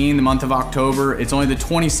 2018, the month of October. It's only the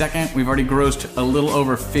 22nd. We've already grossed a little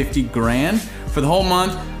over 50 grand for the whole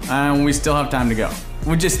month, and we still have time to go.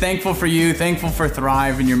 We're just thankful for you, thankful for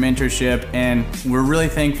Thrive and your mentorship, and we're really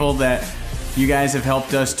thankful that you guys have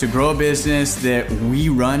helped us to grow a business that we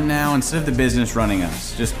run now instead of the business running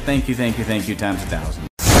us. Just thank you times 1,000.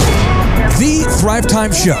 The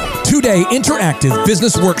Thrivetime Show, 2-day interactive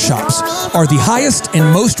business workshops, are the highest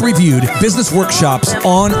and most reviewed business workshops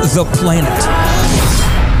on the planet.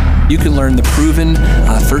 You can learn the proven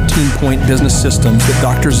 13-point business systems that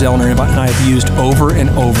Dr. Zellner and I have used over and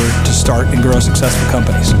over to start and grow successful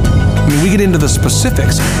companies. I mean, we get into the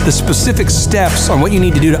specific steps on what you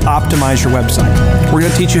need to do to optimize your website. We're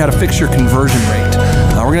going to teach you how to fix your conversion rate.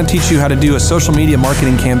 We're going to teach you how to do a social media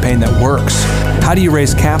marketing campaign that works. How do you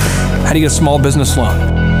raise capital? How do you get a small business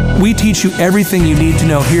loan? We teach you everything you need to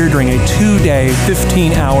know here during a 2-day,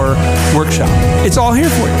 15-hour workshop. It's all here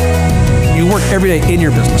for you. You work every day in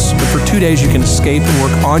your business, but for 2 days you can escape and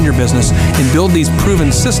work on your business and build these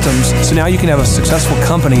proven systems so now you can have a successful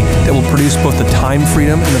company that will produce both the time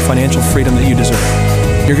freedom and the financial freedom that you deserve.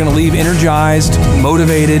 You're going to leave energized,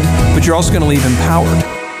 motivated, but you're also going to leave empowered.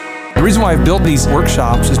 The reason why I've built these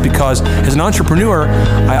workshops is because as an entrepreneur,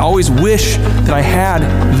 I always wish that I had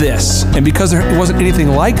this. And because there wasn't anything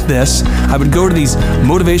like this, I would go to these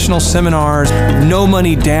motivational seminars, no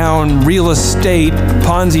money down, real estate,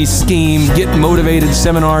 Ponzi scheme, get motivated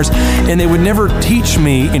seminars, and they would never teach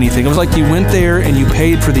me anything. It was like you went there and you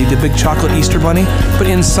paid for the big chocolate Easter bunny, but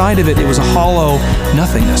inside of it, it was a hollow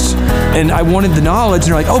nothingness. And I wanted the knowledge,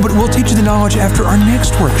 and they're like, oh, but we'll teach you the knowledge after our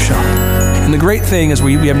next workshop. And the great thing is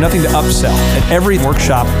we have nothing to upsell. At every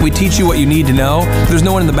workshop, we teach you what you need to know. There's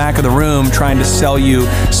no one in the back of the room trying to sell you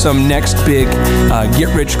some next big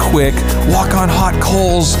get-rich-quick, walk-on-hot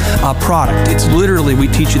coals product. It's literally, we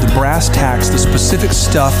teach you the brass tacks, the specific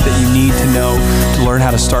stuff that you need to know to learn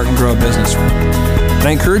how to start and grow a business. And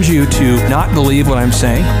I encourage you to not believe what I'm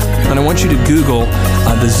saying, and I want you to Google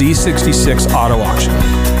the Z66 auto auction.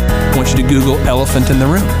 I want you to Google elephant in the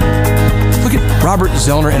room. Look at Robert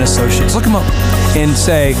Zellner and Associates. Look them up and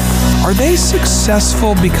say, are they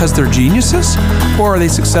successful because they're geniuses, or are they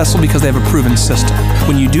successful because they have a proven system?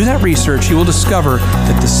 When you do that research, you will discover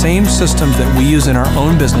that the same systems that we use in our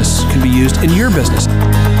own business can be used in your business.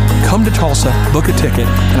 Come to Tulsa, book a ticket,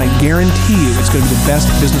 and I guarantee you it's going to be the best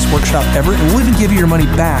business workshop ever, and we'll even give you your money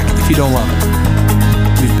back if you don't love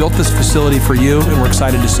it. We've built this facility for you, and we're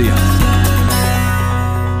excited to see you.